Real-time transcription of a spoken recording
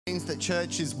Means that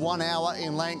church is 1 hour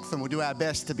in length, and we'll do our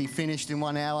best to be finished in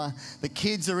 1 hour. The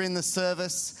kids are in the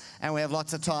service, and we have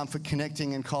lots of time for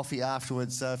connecting and coffee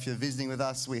afterwards. So if you're visiting with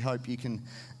us, we hope you can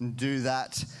do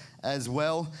that as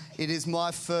well. It is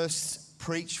my first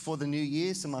preach for the new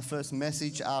year, so my first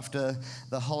message after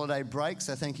the holiday break.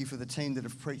 So thank you for the team that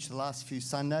have preached the last few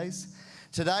Sundays.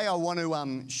 Today I want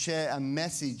to share a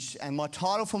message, and my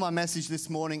title for my message this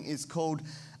morning is called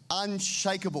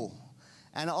Unshakable.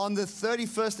 And on the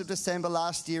 31st of December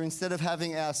last year, instead of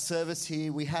having our service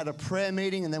here, we had a prayer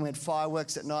meeting and then we had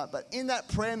fireworks at night. But in that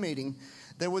prayer meeting,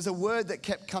 there was a word that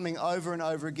kept coming over and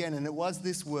over again, and it was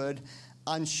this word,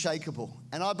 unshakable.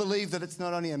 And I believe that it's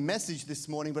not only a message this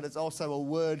morning, but it's also a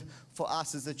word for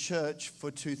us as a church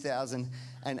for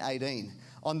 2018.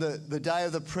 On the day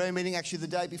of the prayer meeting, actually the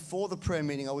day before the prayer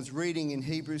meeting, I was reading in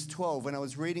Hebrews 12, and I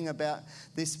was reading about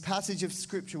this passage of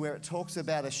scripture where it talks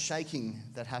about a shaking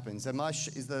that happens.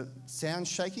 Is the sound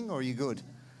shaking, or are you good?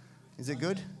 Is it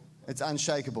good? It's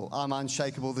unshakable. I'm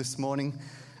unshakable this morning,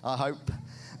 I hope.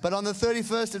 But on the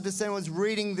 31st of December, I was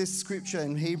reading this scripture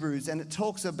in Hebrews, and it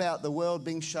talks about the world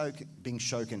being shaken,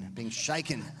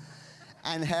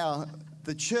 and how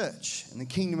the church and the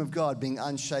kingdom of God being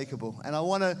unshakable. And I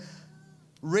want to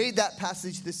read that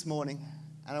passage this morning,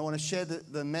 and I want to share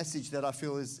the message that I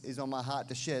feel is on my heart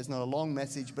to share. It's not a long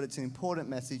message, but it's an important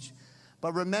message.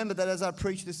 But remember that as I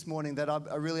preach this morning, that I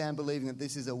really am believing that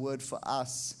this is a word for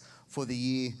us for the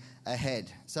year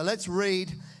ahead. So let's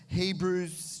read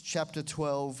Hebrews chapter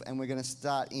 12, and we're going to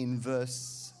start in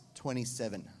verse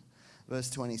 27. Verse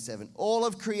 27. All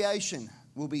of creation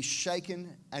will be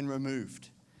shaken and removed,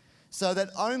 so that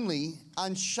only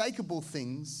unshakable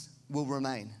things will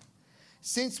remain.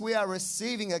 Since we are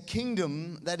receiving a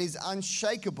kingdom that is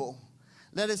unshakable,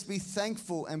 let us be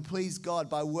thankful and please God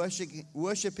by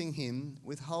worshiping Him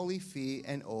with holy fear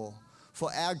and awe.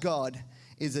 For our God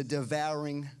is a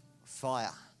devouring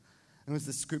fire. And it was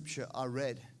the scripture I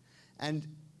read. And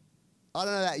I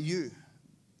don't know about you,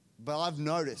 but I've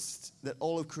noticed that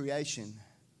all of creation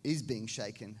is being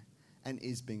shaken and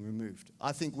is being removed.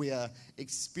 I think we are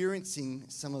experiencing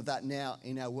some of that now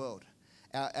in our world.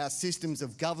 Our systems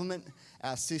of government,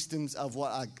 our systems of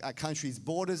what our country's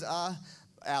borders are,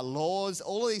 our laws,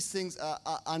 all of these things are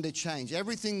under change.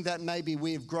 Everything that maybe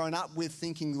we've grown up with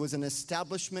thinking was an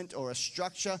establishment or a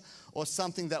structure or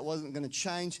something that wasn't going to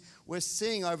change, we're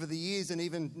seeing over the years and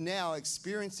even now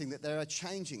experiencing that they are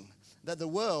changing, that the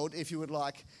world, if you would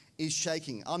like, is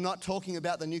shaking. I'm not talking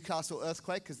about the Newcastle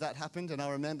earthquake, because that happened and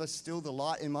I remember still the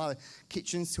light in my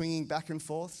kitchen swinging back and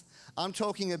forth. I'm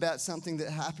talking about something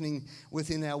that's happening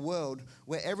within our world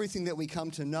where everything that we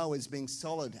come to know as being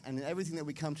solid and everything that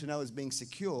we come to know as being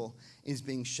secure is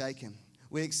being shaken.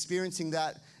 We're experiencing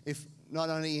that if not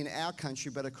only in our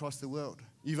country but across the world.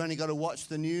 You've only got to watch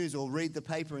the news or read the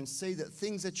paper and see that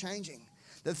things are changing,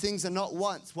 that things are not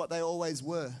once what they always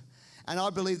were. And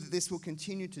I believe that this will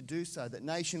continue to do so, that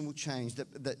nation will change,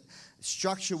 that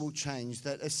structure will change,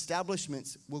 that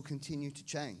establishments will continue to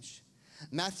change.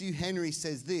 Matthew Henry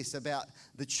says this about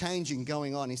the changing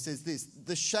going on. He says this: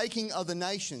 the shaking of the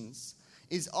nations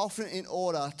is often in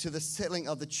order to the settling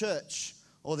of the church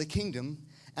or the kingdom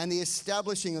and the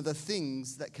establishing of the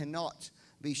things that cannot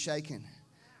be shaken.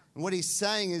 And what he's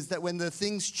saying is that when the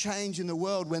things change in the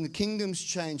world, when the kingdoms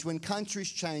change, when countries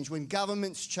change, when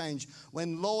governments change,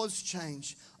 when laws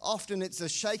change, often it's a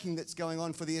shaking that's going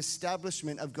on for the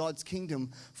establishment of God's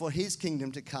kingdom, for His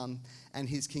kingdom to come and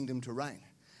His kingdom to reign.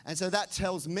 And so that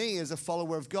tells me as a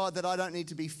follower of God that I don't need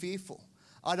to be fearful.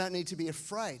 I don't need to be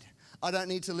afraid. I don't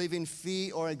need to live in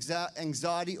fear or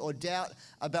anxiety or doubt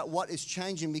about what is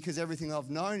changing, because everything I've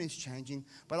known is changing,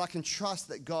 but I can trust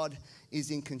that God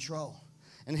is in control.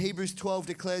 And Hebrews 12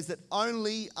 declares that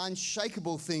only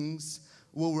unshakable things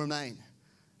will remain.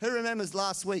 Who remembers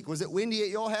last week? Was it windy at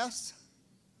your house?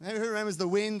 Who remembers the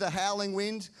wind, the howling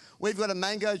wind? We've got a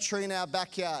mango tree in our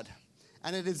backyard.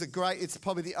 And it's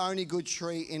probably the only good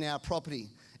tree in our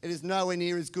property. It is nowhere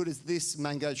near as good as this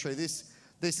mango tree. This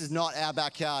is not our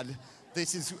backyard.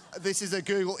 This is a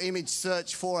Google image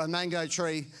search for a mango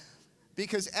tree,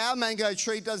 because our mango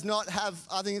tree does not have,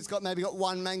 I think it's got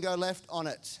one mango left on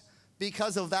it.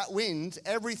 Because of that wind,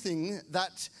 everything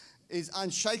that is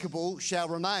unshakable shall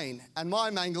remain. And my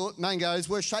mangoes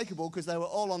were shakeable because they were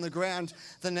all on the ground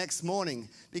the next morning.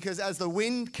 Because as the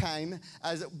wind came,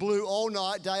 as it blew all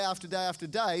night, day after day after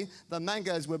day, the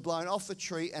mangoes were blown off the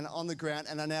tree and on the ground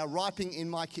and are now ripening in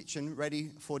my kitchen,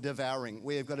 ready for devouring.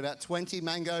 We have got about 20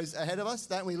 mangoes ahead of us,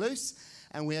 don't we, Luce?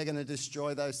 And we are going to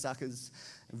destroy those suckers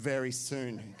very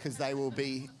soon because they will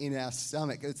be in our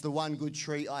stomach. It's the one good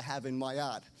tree I have in my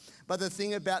yard. But the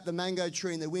thing about the mango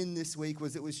tree and the wind this week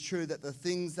was it was true that the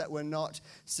things that were not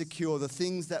secure, the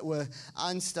things that were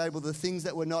unstable, the things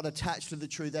that were not attached to the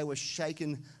tree, they were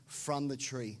shaken from the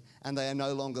tree, and they are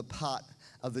no longer part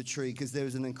of the tree, because there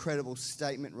is an incredible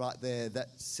statement right there that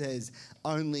says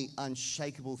only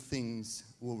unshakable things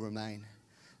will remain.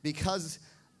 Because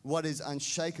what is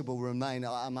unshakable remain,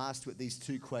 I'm asked with these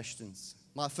two questions.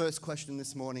 My first question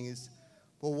this morning is,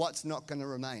 well, what's not going to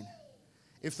remain?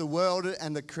 If the world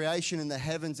and the creation and the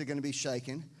heavens are going to be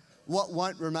shaken, what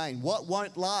won't remain? What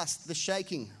won't last the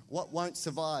shaking? What won't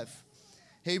survive?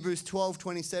 Hebrews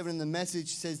 12:27 in the Message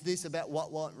says this about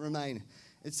what won't remain.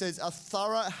 It says, a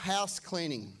thorough house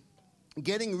cleaning,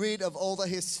 getting rid of all the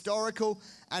historical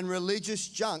and religious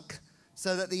junk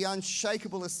so that the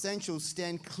unshakable essentials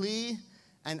stand clear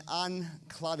and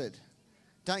uncluttered.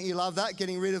 Don't you love that?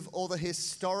 Getting rid of all the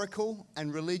historical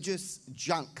and religious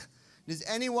junk. Does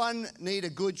anyone need a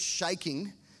good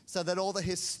shaking so that all the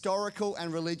historical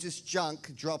and religious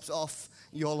junk drops off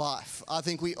your life? I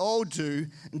think we all do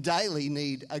daily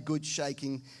need a good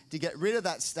shaking to get rid of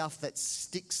that stuff that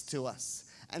sticks to us.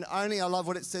 And only, I love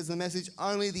what it says in the Message,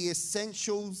 only the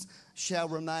essentials shall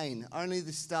remain. Only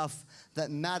the stuff that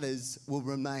matters will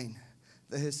remain.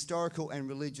 The historical and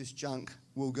religious junk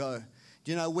will go.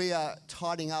 Do you know, we are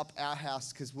tidying up our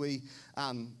house because we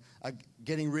are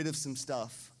getting rid of some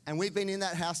stuff. And we've been in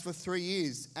that house for 3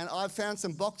 years. And I've found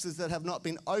some boxes that have not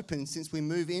been opened since we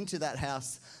moved into that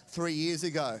house 3 years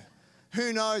ago.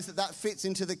 Who knows that that fits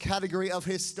into the category of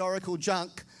historical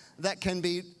junk that can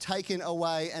be taken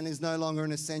away and is no longer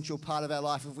an essential part of our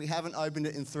life. If we haven't opened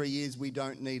it in 3 years, we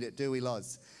don't need it, do we,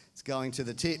 Loz? It's going to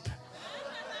the tip.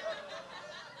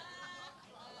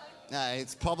 No,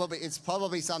 it's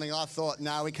probably something I thought,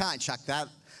 no, we can't chuck that.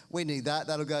 We need that.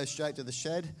 That'll go straight to the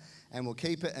shed, and we'll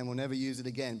keep it, and we'll never use it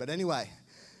again. But anyway,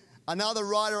 another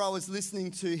writer I was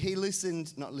listening to,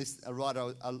 a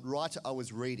writer I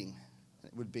was reading,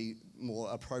 it would be more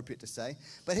appropriate to say,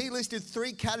 but he listed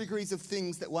 3 categories of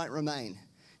things that won't remain.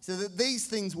 So that these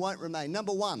things won't remain.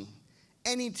 Number 1,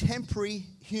 any temporary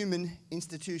human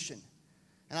institution.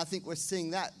 And I think we're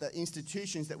seeing that the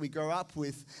institutions that we grow up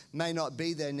with may not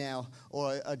be there now,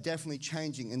 or are definitely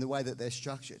changing in the way that they're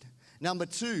structured. Number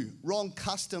 2, wrong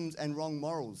customs and wrong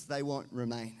morals, they won't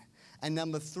remain. And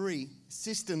number 3,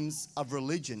 systems of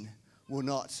religion will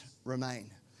not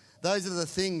remain. Those are the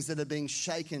things that are being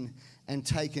shaken and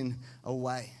taken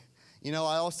away. You know,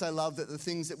 I also love that the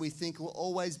things that we think will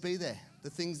always be there,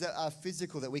 the things that are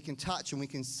physical, that we can touch and we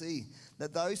can see,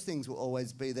 that those things will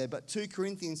always be there. But 2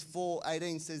 Corinthians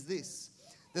 4:18 says this,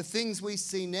 the things we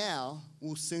see now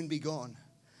will soon be gone,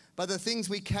 but the things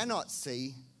we cannot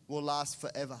see will last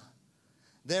forever.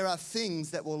 There are things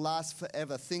that will last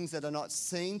forever, things that are not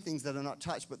seen, things that are not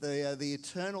touched, but they are the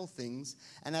eternal things.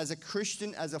 And as a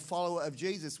Christian, as a follower of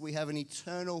Jesus, we have an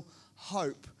eternal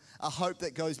hope, a hope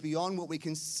that goes beyond what we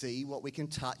can see, what we can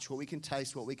touch, what we can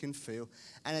taste, what we can feel.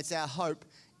 And it's our hope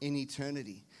in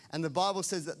eternity. And the Bible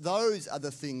says that those are the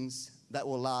things that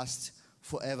will last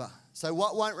forever. So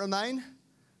what won't remain?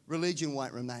 Religion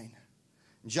won't remain.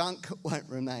 Junk won't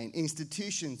remain.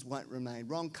 Institutions won't remain.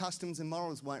 Wrong customs and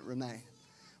morals won't remain.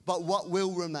 But what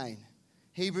will remain?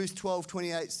 Hebrews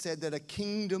 12:28 said that a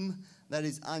kingdom that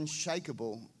is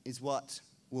unshakable is what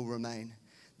will remain.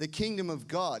 The kingdom of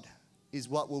God is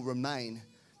what will remain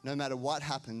no matter what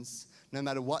happens, no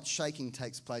matter what shaking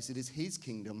takes place. It is his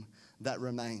kingdom that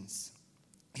remains,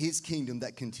 his kingdom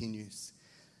that continues.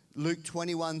 Luke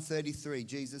 21:33,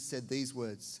 Jesus said these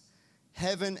words,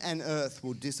 heaven and earth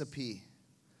will disappear,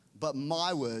 but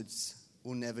my words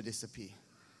will never disappear.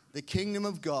 The kingdom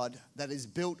of God that is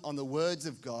built on the words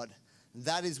of God,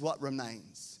 that is what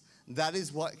remains. That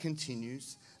is what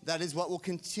continues. That is what will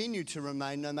continue to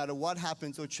remain no matter what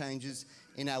happens or changes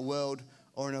in our world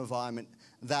or in our environment.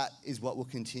 That is what will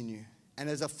continue. And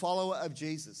as a follower of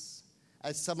Jesus,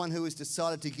 as someone who has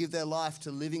decided to give their life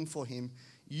to living for him,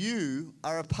 you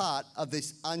are a part of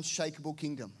this unshakable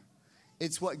kingdom.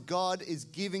 It's what God is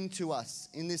giving to us.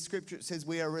 In this scripture, it says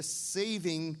we are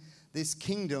receiving this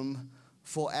kingdom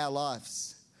for our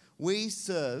lives. We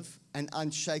serve an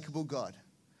unshakable God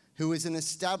who is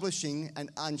establishing an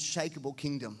unshakable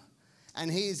kingdom.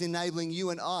 And he is enabling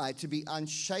you and I to be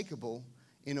unshakable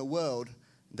in a world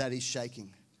that is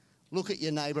shaking. Look at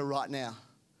your neighbour right now.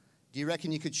 Do you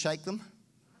reckon you could shake them?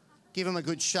 Give them a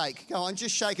good shake. Go on,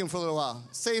 just shake them for a little while.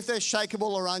 See if they're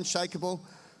shakeable or unshakable.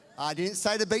 I didn't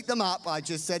say to beat them up. I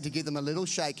just said to give them a little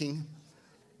shaking.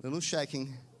 Little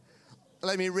shaking.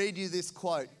 Let me read you this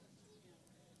quote.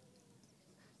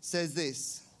 Says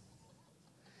this.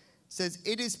 Says,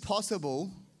 it is possible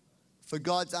for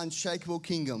God's unshakable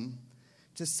kingdom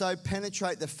to so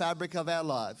penetrate the fabric of our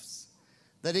lives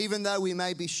that even though we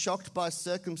may be shocked by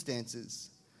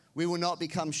circumstances, we will not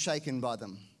become shaken by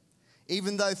them.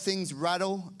 Even though things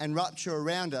rattle and rupture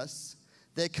around us,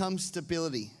 there comes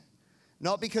stability,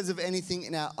 not because of anything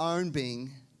in our own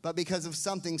being, but because of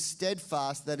something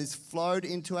steadfast that is flowed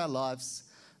into our lives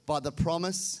by the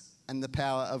promise and the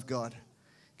power of God.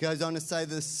 It goes on to say,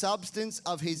 the substance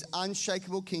of his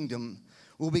unshakable kingdom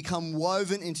will become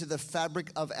woven into the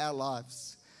fabric of our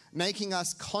lives, making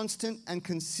us constant and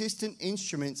consistent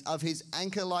instruments of his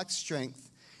anchor-like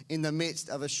strength in the midst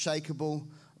of a shakeable,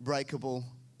 breakable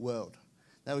world.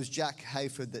 That was Jack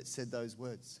Hayford that said those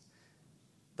words.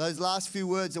 Those last few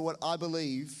words are what I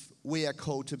believe we are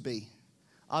called to be.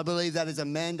 I believe that is a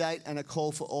mandate and a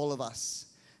call for all of us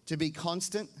to be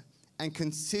constant and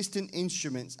consistent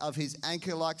instruments of his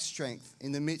anchor-like strength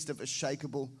in the midst of a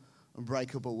shakeable and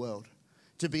breakable world.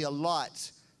 To be a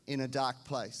light in a dark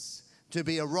place. To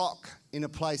be a rock in a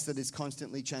place that is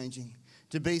constantly changing.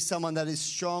 To be someone that is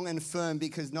strong and firm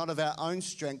because not of our own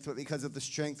strength, but because of the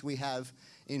strength we have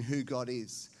in who God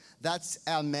is. That's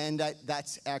our mandate.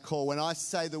 That's our call. When I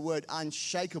say the word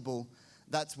unshakable,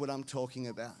 that's what I'm talking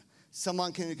about.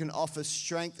 Someone who can offer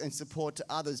strength and support to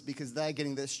others because they're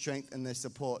getting their strength and their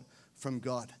support from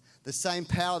God. The same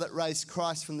power that raised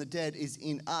Christ from the dead is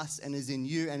in us and is in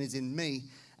you and is in me.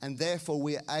 And therefore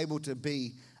we are able to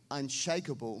be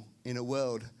unshakable in a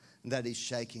world that is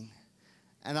shaking.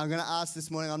 And I'm going to ask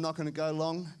this morning, I'm not going to go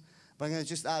long, but I'm going to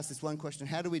just ask this one question.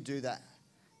 How do we do that?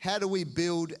 How do we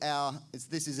build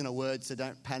this isn't a word, so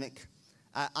don't panic,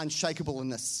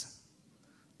 unshakableness?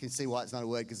 You can see why it's not a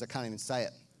word because I can't even say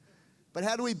it. But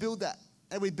how do we build that?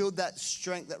 How do we build that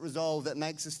strength, that resolve that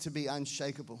makes us to be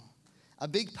unshakable? A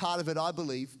big part of it, I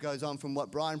believe, goes on from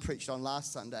what Brian preached on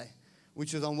last Sunday,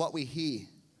 which is on what we hear,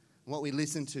 what we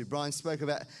listen to. Brian spoke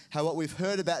about how what we've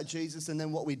heard about Jesus and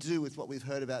then what we do with what we've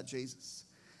heard about Jesus.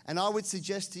 And I would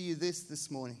suggest to you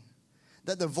this morning,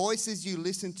 that the voices you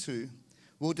listen to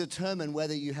will determine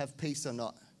whether you have peace or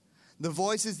not. The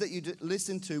voices that you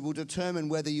listen to will determine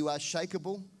whether you are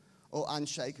shakeable or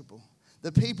unshakable.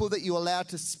 The people that you allow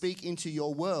to speak into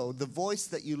your world, the voice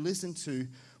that you listen to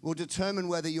will determine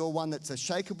whether you're one that's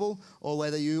shakeable or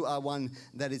whether you are one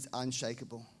that is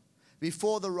unshakable.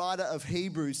 Before the writer of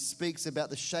Hebrews speaks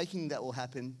about the shaking that will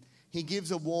happen, he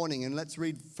gives a warning, and let's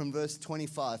read from verse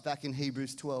 25, back in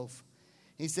Hebrews 12.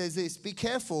 He says this, "Be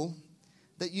careful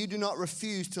that you do not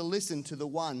refuse to listen to the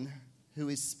one who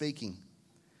is speaking.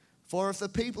 For if the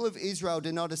people of Israel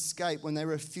did not escape when they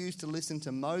refused to listen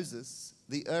to Moses,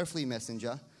 the earthly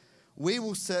messenger, we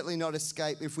will certainly not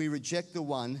escape if we reject the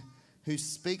one who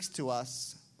speaks to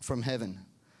us from heaven."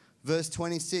 Verse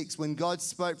 26, "When God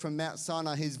spoke from Mount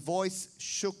Sinai, his voice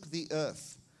shook the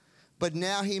earth. But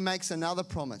now he makes another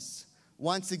promise.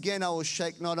 Once again I will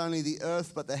shake not only the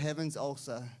earth but the heavens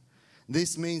also.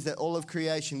 This means that all of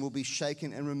creation will be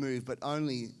shaken and removed, but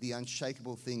only the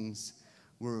unshakable things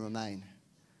will remain."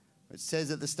 It says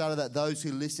at the start of that, those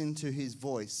who listen to his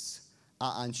voice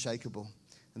are unshakable.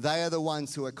 They are the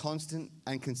ones who are constant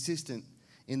and consistent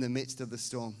in the midst of the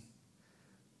storm.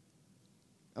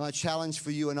 And my challenge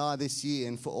for you and I this year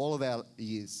and for all of our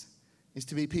years is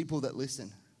to be people that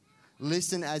listen.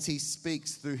 Listen as he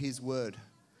speaks through his word.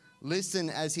 Listen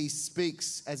as he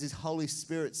speaks, as his Holy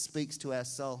Spirit speaks to our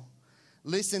soul.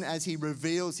 Listen as he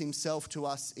reveals himself to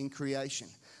us in creation.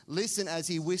 Listen as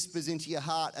he whispers into your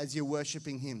heart as you're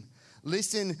worshiping him.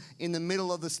 Listen in the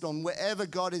middle of the storm. Wherever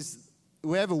God is,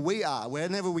 wherever we are,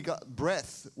 whenever we got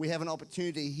breath, we have an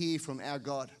opportunity to hear from our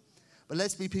God. But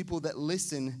let's be people that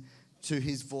listen to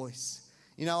his voice.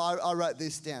 You know, I wrote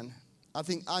this down. I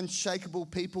think unshakable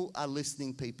people are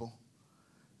listening people.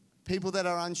 People that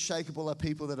are unshakable are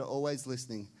people that are always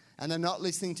listening. And they're not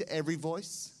listening to every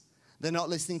voice. They're not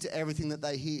listening to everything that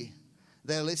they hear.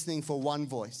 They're listening for one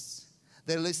voice.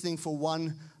 They're listening for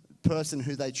one person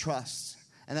who they trust.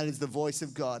 And that is the voice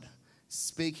of God,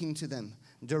 speaking to them,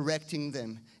 directing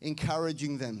them,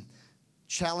 encouraging them,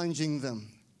 challenging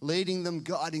them, leading them,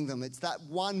 guiding them. It's that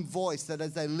one voice that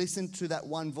as they listen to that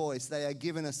one voice, they are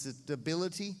given a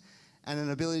stability and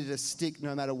an ability to stick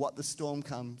no matter what the storm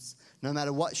comes. No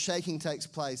matter what shaking takes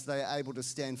place, they are able to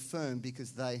stand firm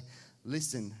because they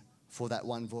listen for that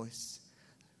one voice.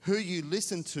 Who you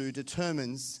listen to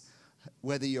determines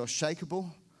whether you're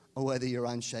shakeable or whether you're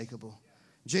unshakable.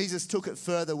 Jesus took it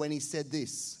further when he said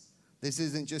this. This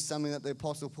isn't just something that the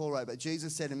Apostle Paul wrote, but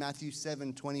Jesus said in Matthew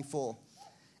 7:24,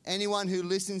 "Anyone who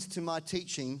listens to my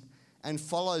teaching and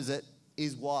follows it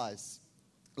is wise,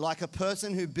 like a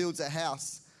person who builds a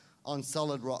house on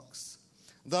solid rocks.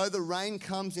 Though the rain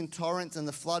comes in torrents and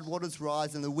the floodwaters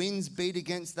rise and the winds beat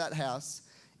against that house,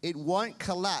 It won't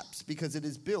collapse because it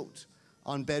is built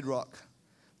on bedrock.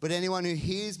 But anyone who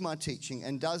hears my teaching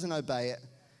and doesn't obey it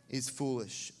is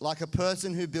foolish, like a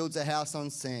person who builds a house on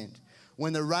sand.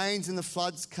 When the rains and the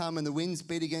floods come and the winds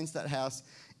beat against that house,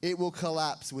 it will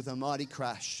collapse with a mighty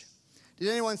crash. Did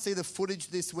anyone see the footage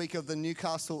this week of the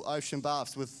Newcastle Ocean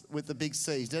Baths with the big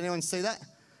seas? Did anyone see that?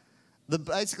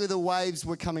 Basically, the waves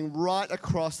were coming right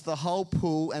across the whole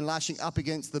pool and lashing up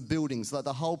against the buildings. Like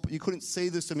you couldn't see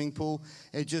the swimming pool.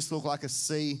 It just looked like a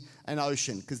sea and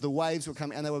ocean because the waves were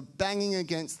coming and they were banging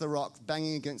against the rock.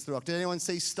 Did anyone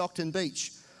see Stockton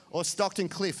Beach or Stockton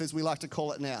Cliff, as we like to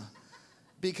call it now?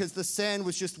 Because the sand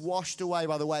was just washed away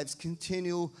by the waves,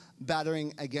 continual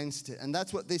battering against it. And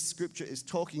that's what this scripture is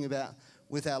talking about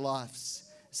with our lives.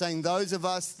 Saying those of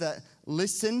us that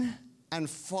listen and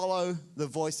follow the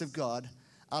voice of God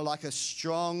are like a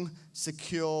strong,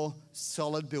 secure,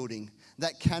 solid building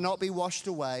that cannot be washed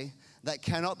away, that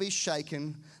cannot be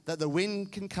shaken, that the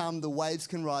wind can come, the waves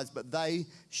can rise, but they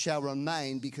shall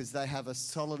remain because they have a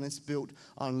solidness built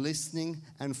on listening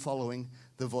and following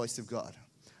the voice of God.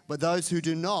 But those who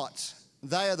do not,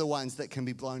 they are the ones that can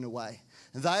be blown away.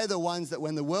 They are the ones that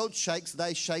when the world shakes,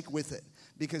 they shake with it.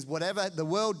 Because whatever the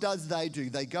world does, they do.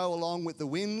 They go along with the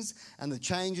whims and the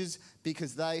changes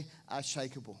because they are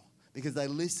shakeable. Because they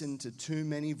listen to too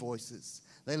many voices.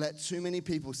 They let too many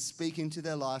people speak into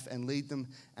their life and lead them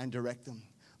and direct them.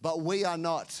 But we are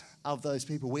not of those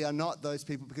people. We are not those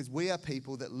people because we are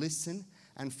people that listen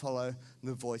and follow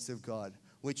the voice of God,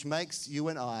 which makes you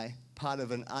and I part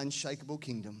of an unshakable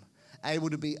kingdom,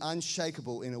 able to be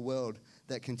unshakable in a world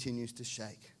that continues to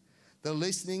shake. The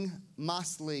listening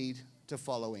must lead to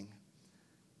following.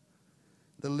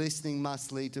 The listening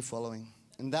must lead to following.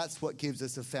 And that's what gives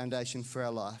us a foundation for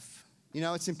our life. You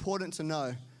know, it's important to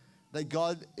know that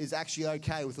God is actually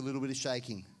okay with a little bit of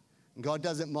shaking. God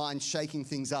doesn't mind shaking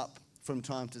things up from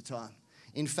time to time.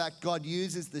 In fact, God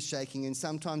uses the shaking, and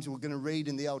sometimes we're going to read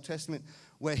in the Old Testament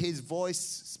where his voice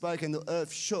spoke and the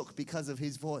earth shook because of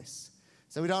his voice.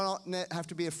 So we don't have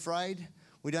to be afraid.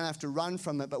 We don't have to run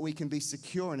from it, but we can be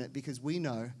secure in it because we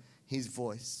know his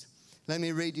voice. Let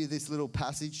me read you this little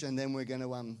passage and then we're going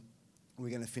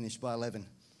to finish by 11.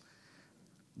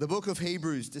 The book of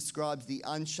Hebrews describes the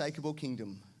unshakable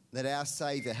kingdom that our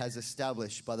Saviour has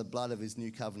established by the blood of his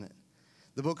new covenant.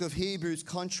 The book of Hebrews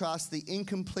contrasts the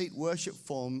incomplete worship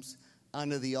forms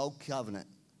under the old covenant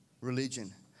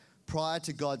religion prior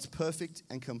to God's perfect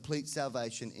and complete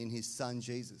salvation in his Son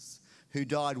Jesus, who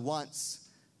died once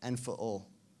and for all.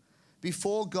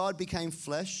 Before God became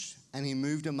flesh and he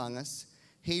moved among us,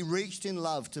 he reached in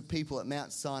love to people at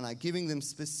Mount Sinai, giving them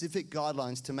specific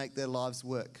guidelines to make their lives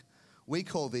work. We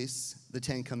call this the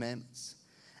Ten Commandments.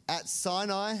 At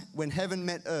Sinai, when heaven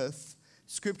met earth,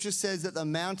 Scripture says that the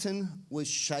mountain was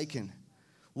shaken.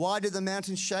 Why did the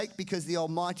mountain shake? Because the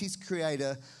Almighty's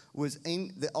Creator's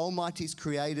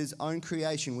own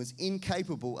creation was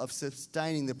incapable of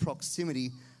sustaining the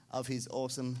proximity of his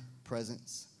awesome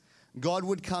presence. God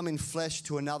would come in flesh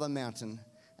to another mountain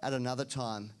at another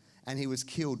time, and he was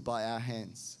killed by our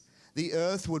hands. The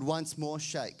earth would once more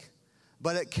shake,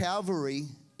 but at Calvary,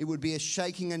 it would be a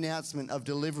shaking announcement of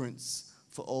deliverance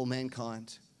for all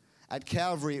mankind. At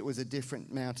Calvary, it was a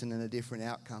different mountain and a different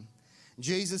outcome.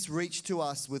 Jesus reached to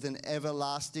us with an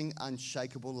everlasting,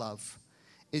 unshakable love.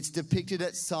 It's depicted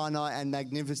at Sinai and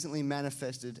magnificently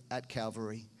manifested at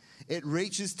Calvary. It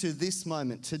reaches to this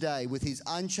moment today with his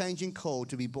unchanging call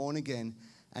to be born again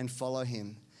and follow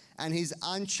him, and his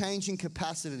unchanging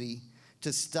capacity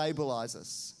to stabilize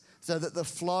us so that the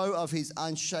flow of his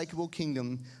unshakable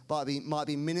kingdom might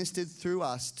be ministered through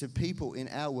us to people in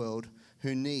our world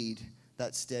who need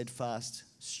that steadfast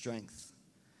strength.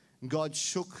 God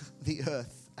shook the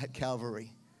earth at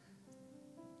Calvary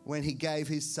when he gave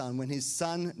his son. When his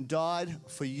son died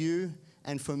for you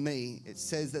and for me, it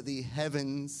says that the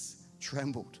heavens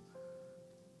trembled.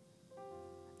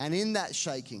 And in that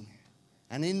shaking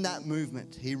and in that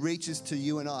movement, he reaches to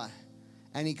you and I,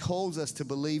 and he calls us to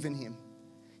believe in him.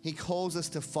 He calls us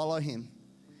to follow him.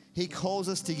 He calls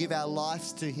us to give our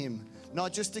lives to him,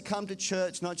 not just to come to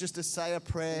church, not just to say a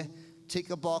prayer, tick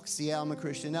a box, yeah, I'm a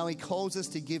Christian. No, he calls us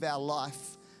to give our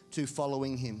life to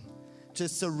following him, to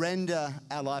surrender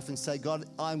our life and say, God,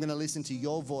 I'm going to listen to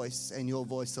your voice and your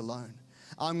voice alone.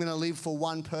 I'm going to live for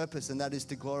one purpose, and that is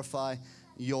to glorify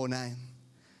your name,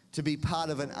 to be part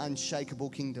of an unshakable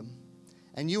kingdom.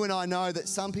 And you and I know that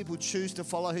some people choose to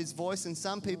follow his voice and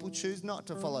some people choose not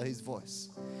to follow his voice.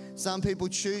 Some people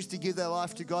choose to give their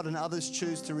life to God and others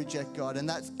choose to reject God. And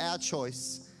that's our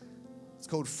choice. It's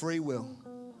called free will.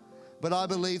 But I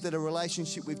believe that a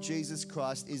relationship with Jesus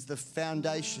Christ is the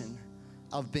foundation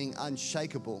of being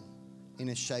unshakable in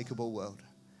a shakeable world.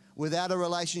 Without a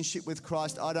relationship with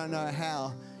Christ, I don't know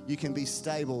how you can be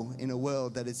stable in a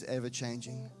world that is ever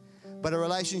changing. But a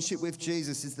relationship with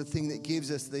Jesus is the thing that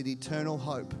gives us that eternal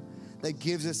hope, that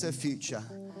gives us a future,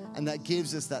 and that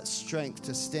gives us that strength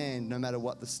to stand no matter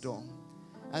what the storm.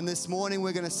 And this morning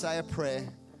we're going to say a prayer.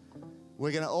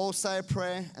 We're going to all say a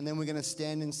prayer, and then we're going to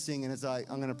stand and sing. And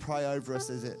I'm going to pray over us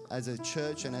as a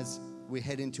church and as we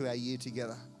head into our year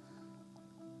together.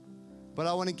 But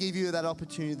I want to give you that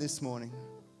opportunity this morning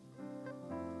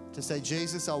to say,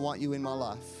 Jesus, I want you in my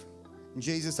life.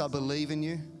 Jesus, I believe in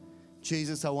you.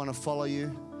 Jesus, I want to follow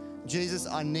you. Jesus,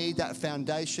 I need that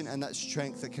foundation and that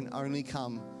strength that can only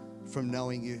come from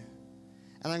knowing you.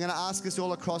 And I'm going to ask us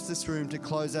all across this room to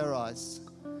close our eyes.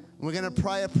 We're going to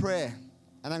pray a prayer,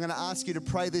 and I'm going to ask you to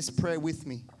pray this prayer with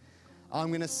me. I'm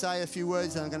going to say a few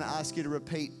words, and I'm going to ask you to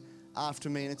repeat after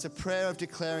me. And it's a prayer of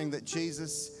declaring that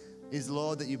Jesus is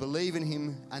Lord, that you believe in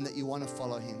him, and that you want to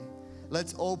follow him.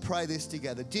 Let's all pray this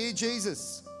together. Dear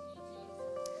Jesus,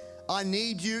 I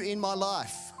need you in my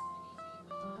life.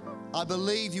 I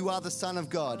believe you are the Son of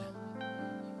God.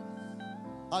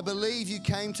 I believe you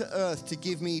came to earth to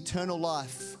give me eternal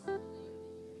life.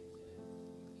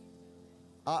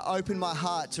 I open my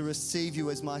heart to receive you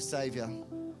as my Savior.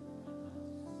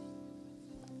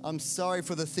 I'm sorry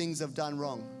for the things I've done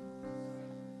wrong.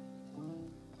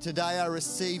 Today I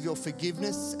receive your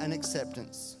forgiveness and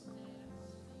acceptance.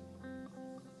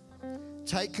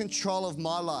 Take control of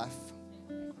my life.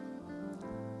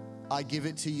 I give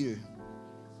it to you.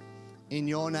 In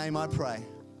your name I pray.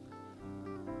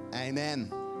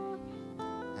 Amen.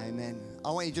 Amen.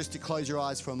 I want you just to close your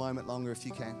eyes for a moment longer if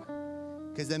you can.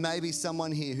 Because there may be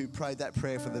someone here who prayed that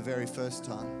prayer for the very first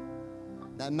time.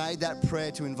 They made that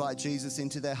prayer to invite Jesus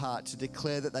into their heart, to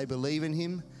declare that they believe in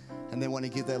him and they want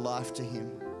to give their life to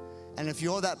him. And if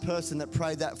you're that person that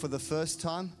prayed that for the first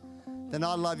time, then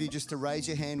I'd love you just to raise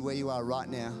your hand where you are right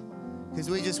now. Because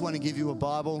we just want to give you a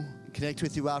Bible, connect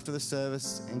with you after the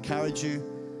service, encourage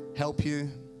you, help you,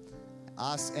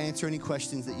 answer any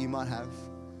questions that you might have.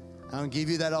 And I'll give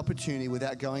you that opportunity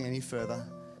without going any further,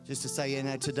 just to say, yeah,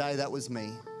 no, today that was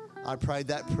me. I prayed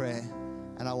that prayer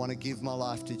and I want to give my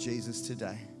life to Jesus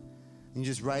today. And you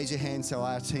just raise your hand so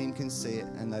our team can see it,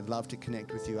 and they'd love to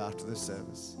connect with you after the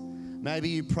service. Maybe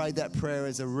you prayed that prayer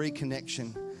as a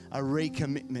reconnection, a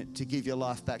recommitment to give your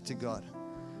life back to God.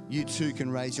 You too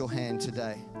can raise your hand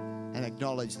today and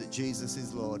acknowledge that Jesus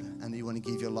is Lord and that you want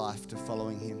to give your life to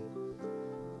following him.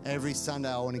 Every Sunday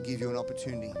I want to give you an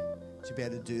opportunity to be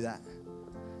able to do that.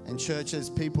 And church, as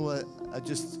people are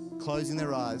just closing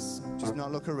their eyes, just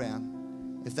not look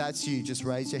around. If that's you, just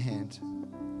raise your hand.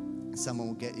 Someone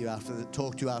will get you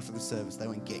talk to you after the service. They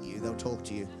won't get you, they'll talk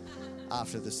to you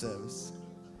after the service.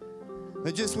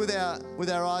 But just with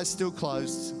our eyes still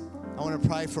closed, I want to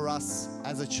pray for us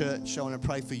as a church. I want to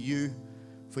pray for you,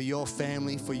 for your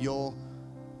family, for your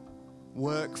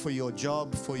work, for your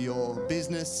job, for your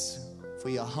business, for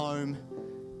your home,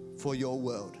 for your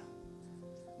world.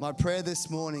 My prayer this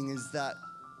morning is that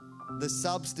the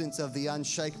substance of the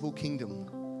unshakable kingdom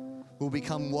will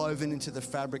become woven into the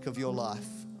fabric of your life,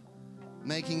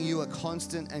 making you a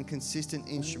constant and consistent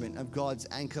instrument of God's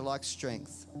anchor-like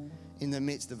strength in the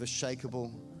midst of a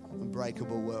shakeable and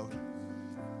breakable world.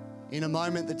 In a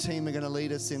moment, the team are going to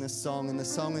lead us in a song, and the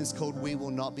song is called We Will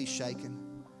Not Be Shaken.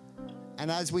 And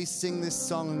as we sing this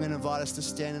song, I'm going to invite us to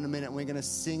stand in a minute. We're going to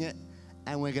sing it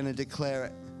and we're going to declare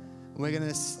it. We're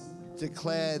going to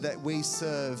declare that we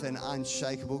serve an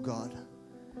unshakable God,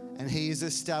 and he is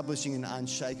establishing an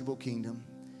unshakable kingdom,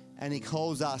 and he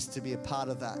calls us to be a part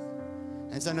of that.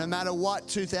 And so no matter what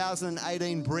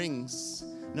 2018 brings,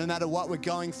 no matter what we're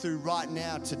going through right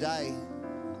now today,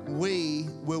 we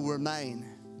will remain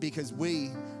because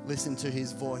we listen to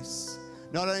his voice.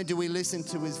 Not only do we listen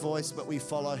to his voice, but we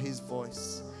follow his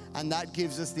voice. And that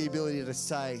gives us the ability to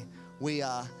say we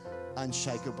are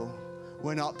unshakable.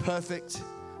 We're not perfect.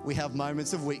 We have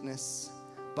moments of weakness,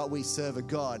 but we serve a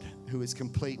God who is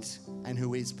complete and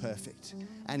who is perfect.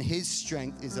 And his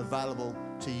strength is available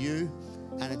to you,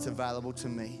 and it's available to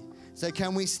me. So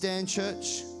can we stand,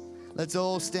 church? Let's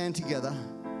all stand together.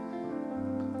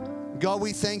 God,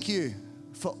 we thank you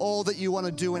for all that you want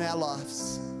to do in our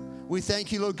lives. We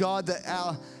thank you, Lord God, that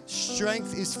our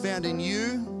strength is found in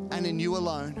you and in you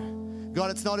alone.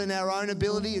 God, it's not in our own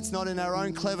ability, it's not in our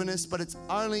own cleverness, but it's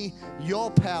only your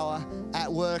power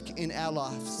at work in our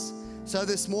lives. So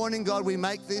this morning, God, we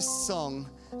make this song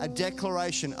a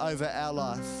declaration over our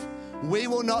life. We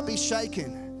will not be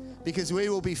shaken because we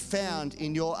will be found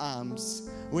in your arms.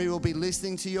 We will be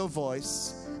listening to your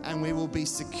voice, and we will be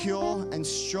secure and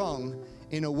strong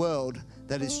in a world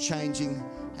that is changing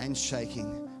and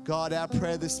shaking. God, our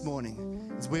prayer this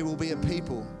morning is we will be a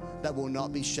people that will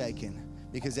not be shaken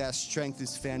because our strength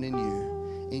is found in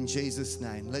you. In Jesus'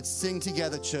 name. Let's sing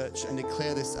together, church, and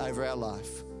declare this over our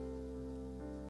life.